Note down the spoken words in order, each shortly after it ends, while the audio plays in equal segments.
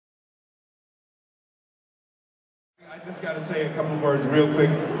I just got to say a couple words real quick.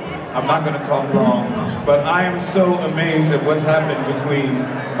 I'm not going to talk long, but I am so amazed at what's happened between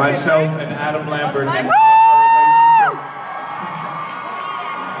myself and Adam Lambert and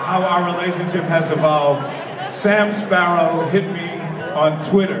how our relationship has evolved. Sam Sparro hit me on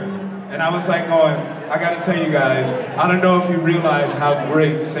Twitter, and I was like going, I got to tell you guys, I don't know if you realize how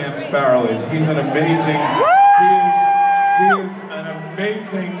great Sam Sparro is. He's an amazing, he is an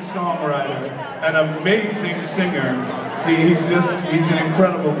amazing songwriter, an amazing singer. He's an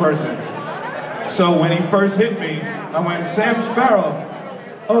incredible person. So when he first hit me, I went, Sam Sparro.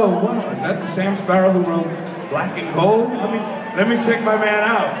 Oh wow, is that the Sam Sparro who wrote Black and Gold? Let me check my man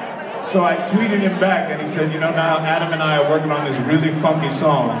out. So I tweeted him back and he said, you know, now Adam and I are working on this really funky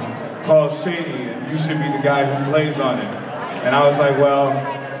song called Shady, and you should be the guy who plays on it. And I was like, well,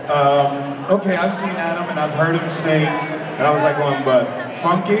 okay, I've seen Adam and I've heard him sing, and I was like going, but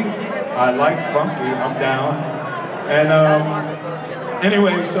funky? I like funky, I'm down. And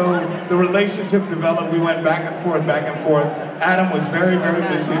anyway, so the relationship developed. We went back and forth, back and forth. Adam was very, very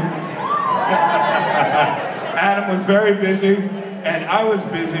busy. Adam was very busy, and I was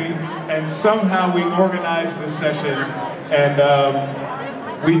busy, and somehow we organized this session, and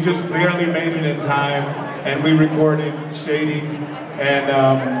we just barely made it in time, and we recorded Shady, and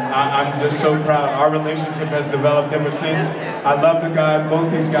I'm just so proud. Our relationship has developed ever since. I love the guy.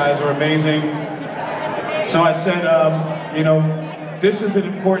 Both these guys are amazing. So I said, you know, this is an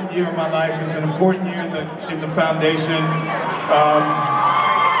important year in my life. It's an important year in the foundation.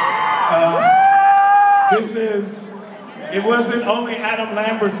 It wasn't only Adam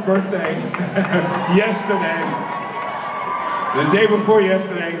Lambert's birthday yesterday, the day before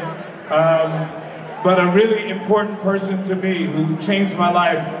yesterday, but a really important person to me who changed my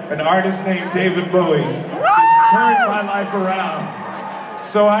life, an artist named David Bowie, just turned my life around.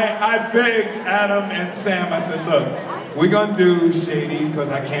 So I begged Adam and Sam, I said, look, we're gonna do Shady because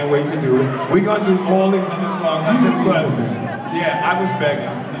I can't wait to do it. We're gonna do all these other songs. I said, but, yeah, I was begging.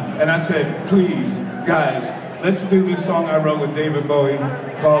 And I said, please, guys, let's do this song I wrote with David Bowie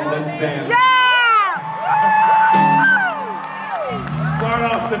called Let's Dance. Yeah! Start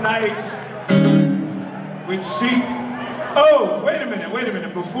off the night with Chic. Oh, wait a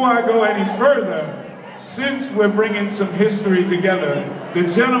minute. Before I go any further, since we're bringing some history together, the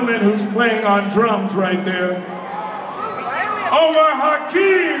gentleman who's playing on drums right there, Omar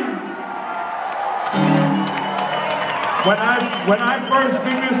Hakim. When I first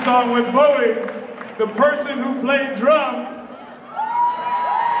did this song with Bowie, the person who played drums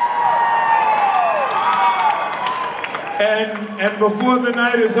and before the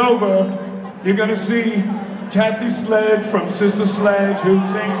night is over, you're gonna see Kathy Sledge from Sister Sledge, who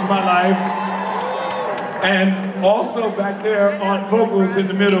changed my life, and also back there on vocals in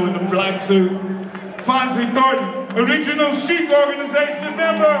the middle in the black suit, Fonzie Thornton, original Chic organization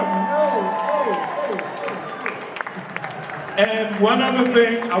member. And one other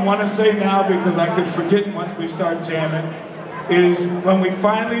thing I want to say now, because I could forget once we start jamming, is when we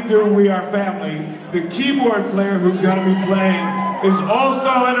finally do We Are Family, the keyboard player who's going to be playing is also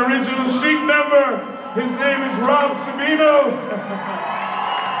an original Chic member. His name is Rob Sabino.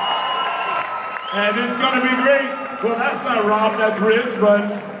 And it's going to be great. Well, that's not Rob, that's Rich,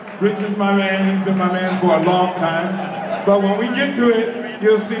 but Rich is my man. He's been my man for a long time. But when we get to it,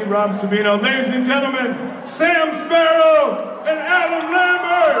 you'll see Rob Sabino. Ladies and gentlemen, Sam Sparro and Adam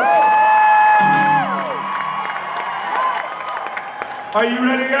Lambert! Are you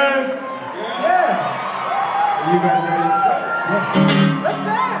ready, guys? Yeah. Are you guys ready? Yeah. Let's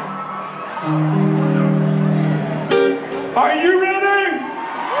dance! Are you ready?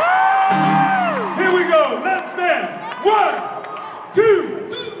 Here we go, let's dance. 1, 2,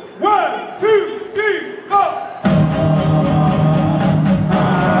 1, 2, 3, 4.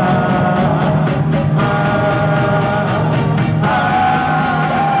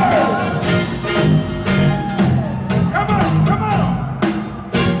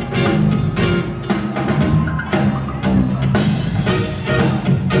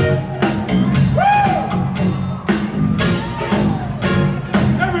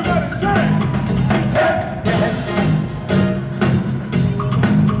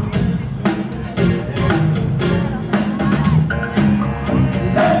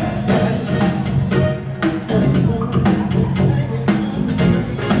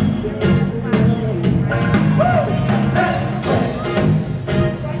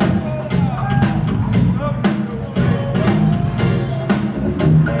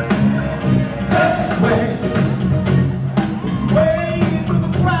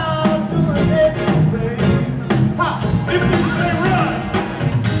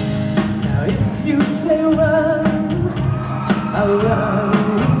 run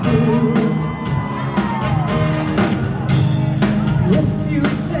with you. If you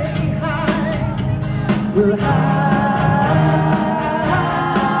say hi, we'll hide.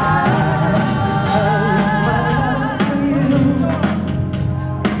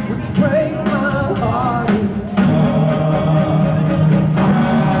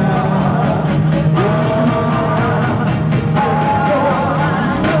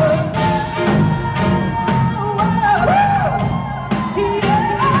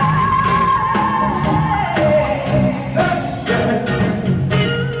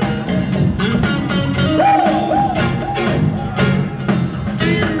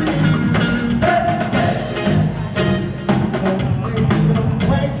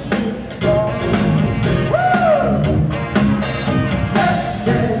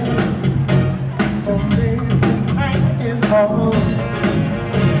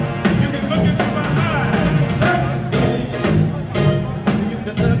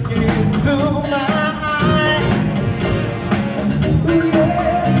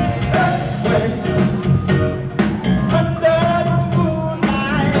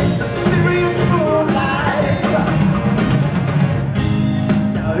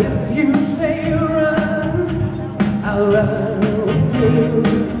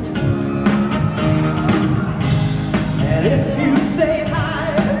 And if you say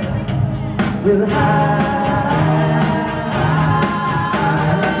hi, we'll hide.